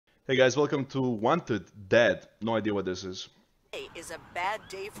Hey guys, welcome to Wanted Dead. No idea what this is. Today is a bad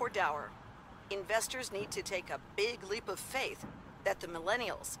day for Dower. Investors need to take a big leap of faith that the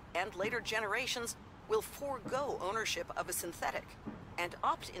millennials and later generations will forego ownership of a synthetic and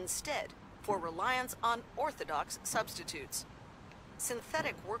opt instead for reliance on orthodox substitutes.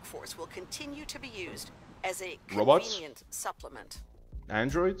 Synthetic workforce will continue to be used as a Robots? convenient supplement.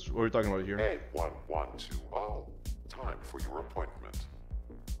 Androids? What are we talking about here? 8112, time for your appointment.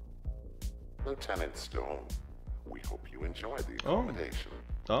 Lieutenant Stone, we hope you enjoy the accommodation.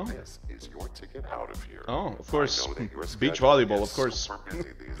 Oh. This is your ticket out of here. Oh, of course. I know that your Beach schedule volleyball, is of course. super busy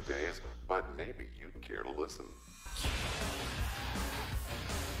these days, but maybe you'd care to listen.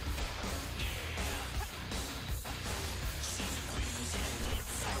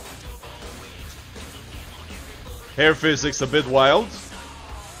 Hair physics a bit wild.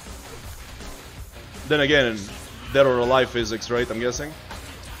 Then again, dead or alive physics, right? I'm guessing.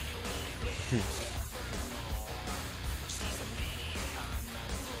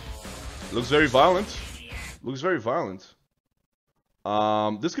 Looks very violent. Looks very violent.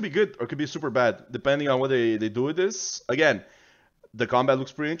 This could be good or could be super bad, depending on what they do with this. Again, the combat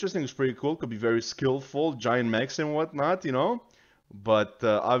looks pretty interesting. Looks pretty cool. Could be very skillful, giant mechs and whatnot, you know. But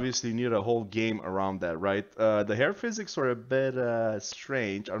obviously, you need a whole game around that, right? The hair physics are a bit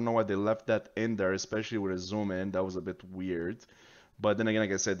strange. I don't know why they left that in there, especially with a zoom in. That was a bit weird. But then again,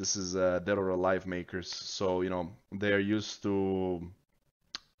 like I said, this is Dead or Alive makers, so you know they're used to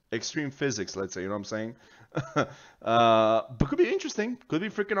extreme physics, let's say. You know what I'm saying? But could be interesting. Could be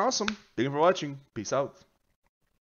freaking awesome. Thank you for watching. Peace out.